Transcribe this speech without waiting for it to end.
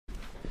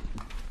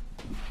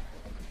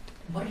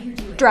What are you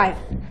doing? Drive.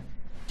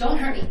 Don't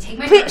hurt me. Take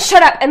my Please, gun.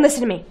 shut up and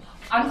listen to me.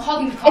 I'm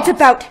calling the cops. It's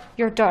about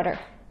your daughter.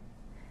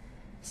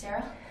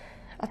 Sarah?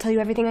 I'll tell you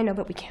everything I know,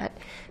 but we can't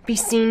be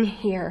seen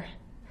here.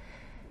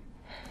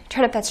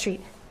 Turn up that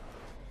street.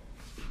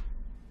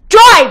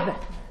 Drive!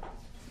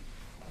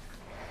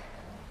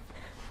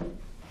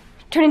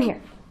 Turn in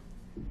here.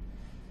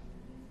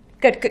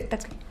 Good,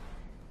 that's good.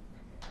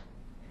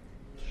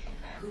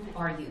 Who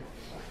are you?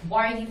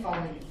 Why are you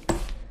following me?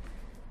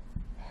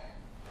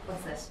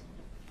 What's this?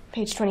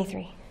 Page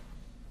 23.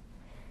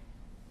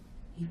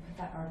 You put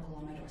that article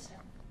on my doorstep.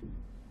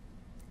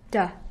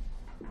 Duh.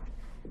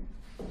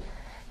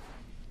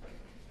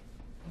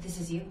 This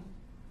is you?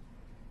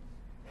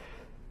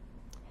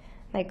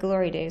 My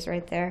glory days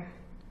right there.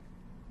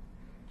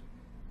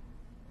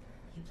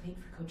 You played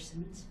for Coach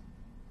Simmons?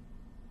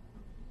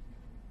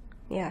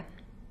 Yeah.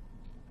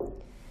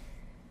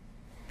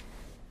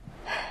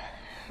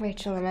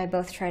 Rachel and I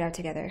both tried out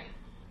together.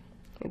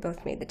 We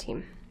both made the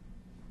team.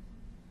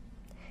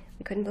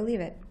 We couldn't believe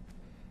it.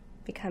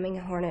 Becoming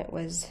a Hornet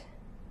was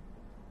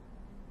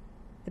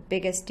the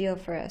biggest deal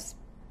for us.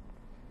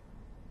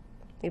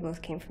 We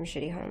both came from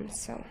shitty homes,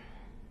 so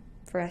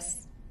for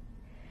us,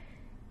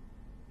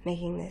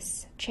 making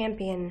this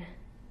champion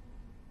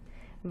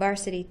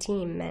varsity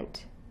team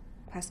meant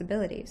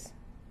possibilities.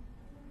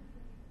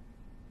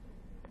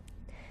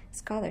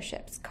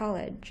 Scholarships,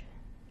 college.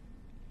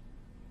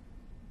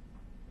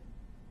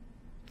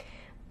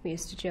 We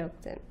used to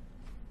joke that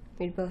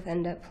we'd both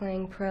end up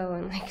playing pro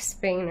in like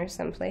Spain or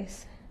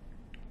someplace.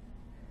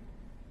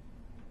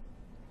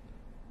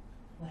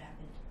 What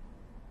happened?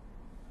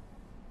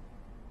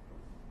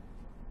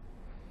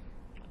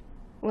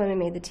 When we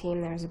made the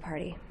team, there was a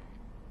party.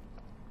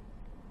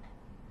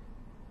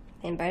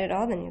 They invited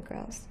all the new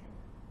girls.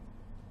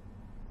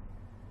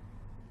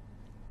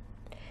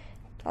 It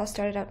all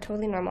started out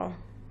totally normal.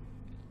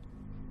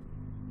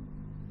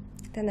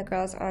 Then the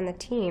girls on the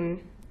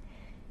team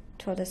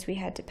told us we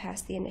had to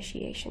pass the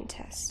initiation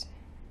test.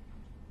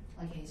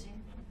 Like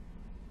hazing?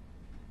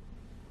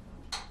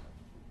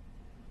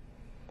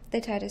 They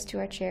tied us to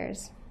our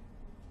chairs,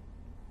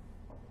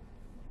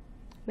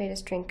 made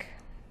us drink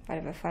out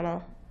of a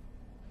funnel.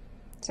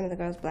 Some of the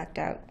girls blacked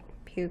out,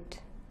 puked.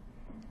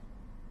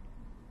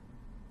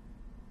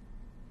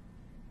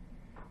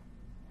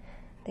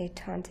 They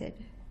taunted,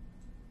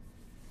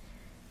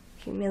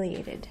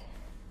 humiliated,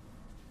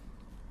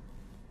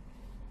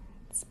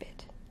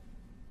 spit.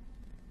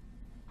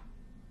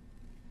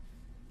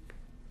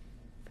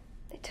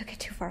 They took it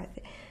too far.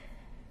 It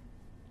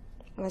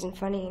wasn't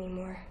funny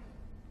anymore.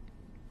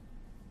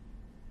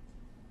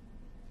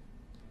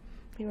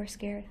 We were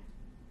scared,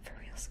 for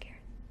real scared.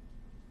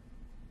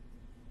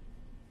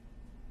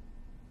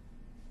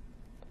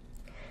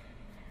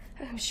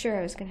 I was sure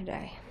I was gonna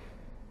die.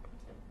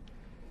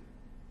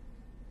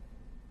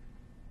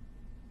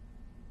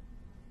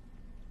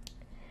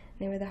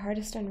 They were the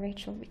hardest on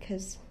Rachel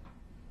because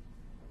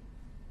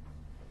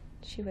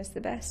she was the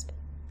best.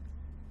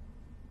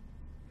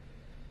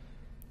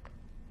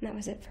 And that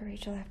was it for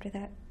Rachel after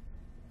that.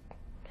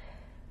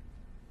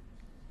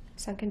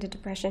 Sunk into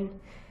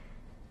depression,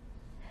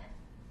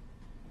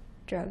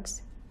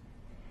 drugs,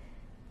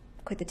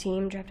 quit the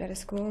team, dropped out of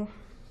school.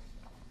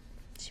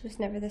 She was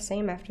never the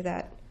same after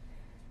that.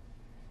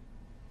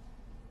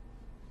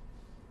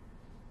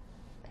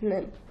 And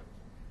then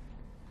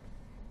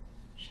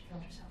she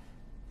killed herself.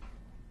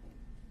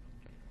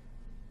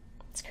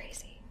 It's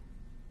crazy.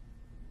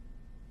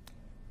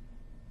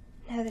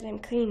 Now that I'm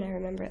clean, I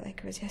remember it like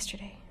it was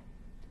yesterday.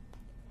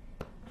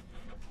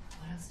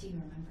 What else do you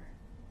remember?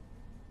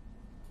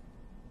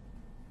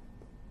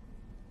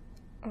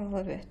 All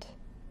of it.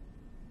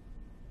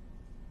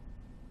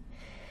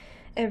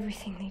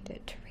 Everything they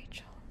did to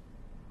Rachel.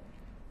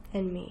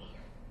 And me.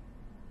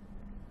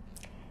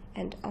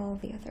 And all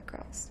the other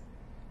girls.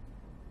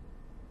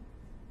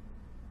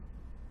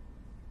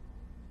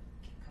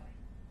 Keep going.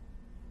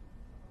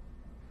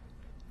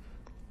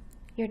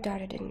 Your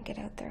daughter didn't get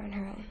out there on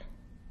her own.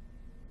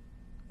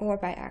 Or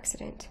by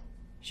accident.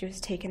 She was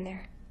taken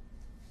there.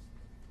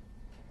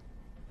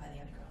 By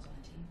the other girls on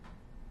the team?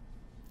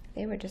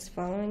 They were just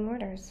following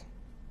orders.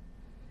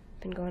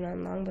 Been going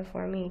on long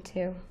before me,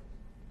 too.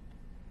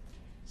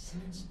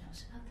 Simmons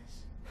knows about this?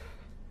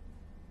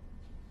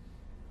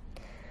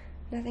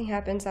 Nothing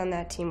happens on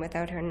that team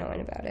without her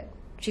knowing about it.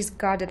 She's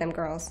God to them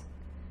girls.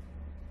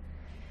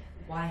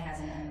 Why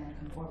hasn't anyone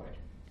come forward?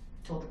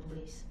 Told the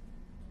police?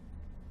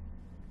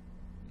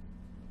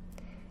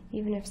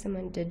 Even if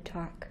someone did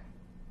talk,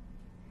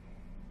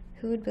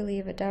 who would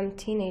believe a dumb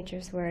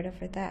teenager's word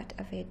over that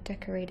of a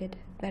decorated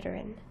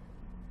veteran?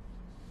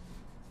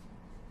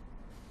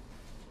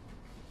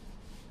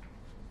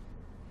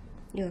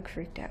 You look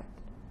freaked out.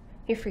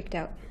 You're freaked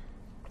out.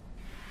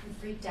 I'm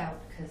freaked out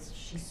because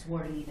she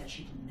swore to me that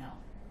she didn't know.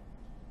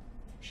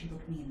 She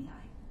looked me in the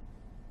eye.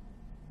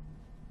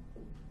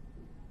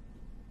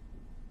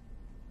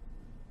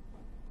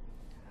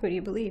 Who do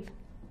you believe?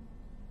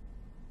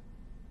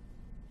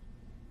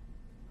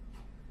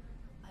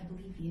 I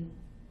believe you.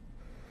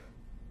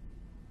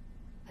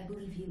 I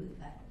believe you,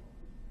 Yvette.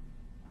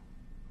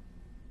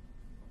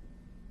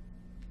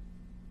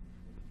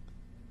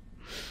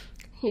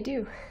 You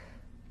do.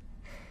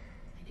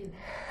 I do.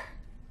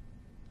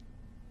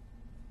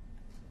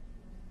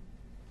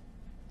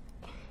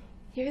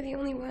 You're the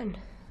only one.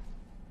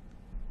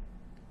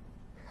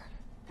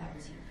 That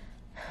was you.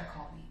 You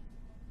called me.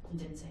 You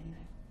didn't say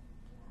anything.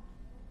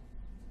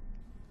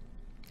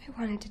 I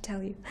wanted to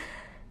tell you.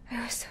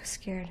 I was so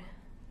scared.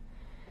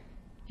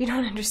 You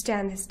don't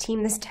understand. This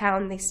team, this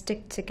town, they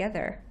stick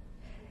together.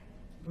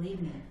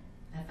 Believe me,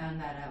 I found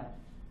that out.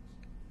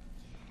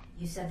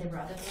 You said they were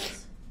other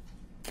boys?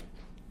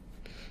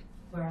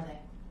 Where are they?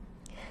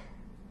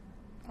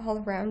 All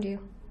around you.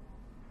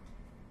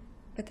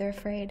 But they're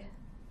afraid.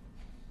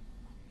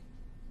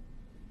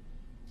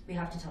 We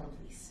have to tell the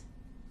police.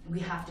 We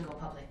have to go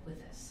public with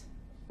this.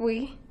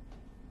 We?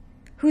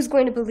 Who's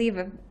going to believe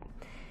a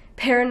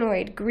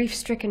paranoid,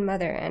 grief-stricken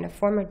mother and a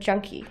former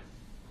junkie?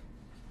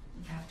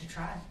 We have to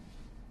try.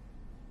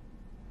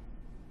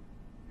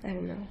 I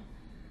don't know.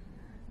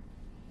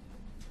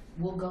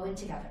 We'll go in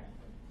together.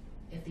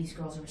 If these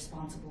girls are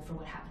responsible for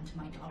what happened to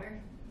my daughter,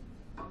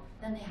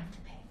 then they have to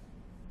pay.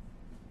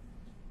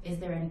 Is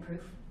there any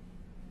proof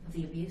of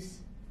the abuse,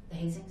 the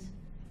hazings?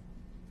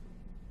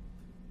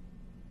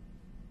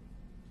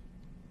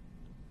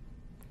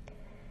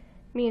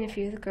 Me and a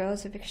few of the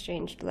girls have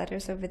exchanged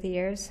letters over the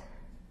years.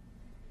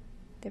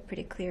 They're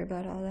pretty clear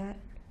about all that.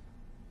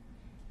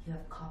 You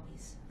have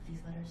copies of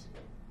these letters?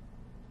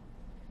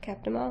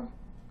 Kept them all.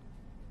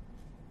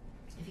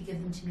 If you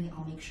give them to me,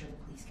 I'll make sure the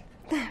police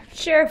get them.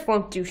 Sheriff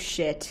won't do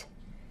shit.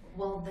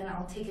 Well, then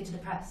I'll take it to the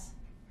press.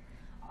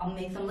 I'll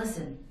make them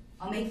listen.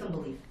 I'll make them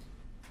believe.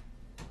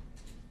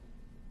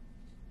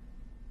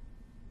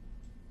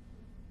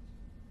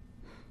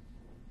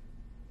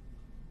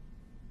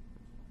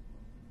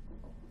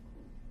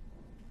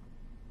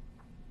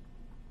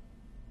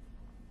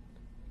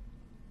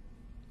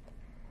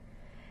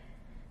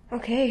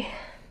 Okay.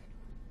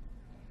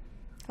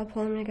 I'll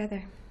pull them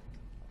together.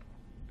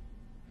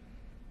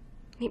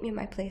 Meet me at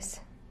my place.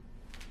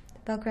 The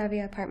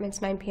Belgravia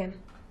Apartments, 9 p.m.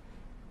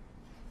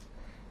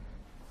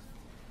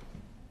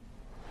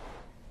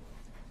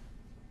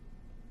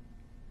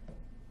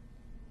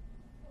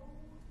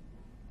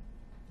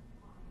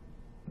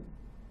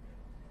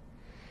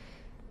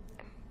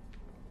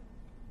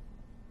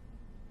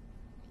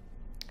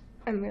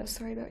 I'm real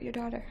sorry about your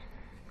daughter.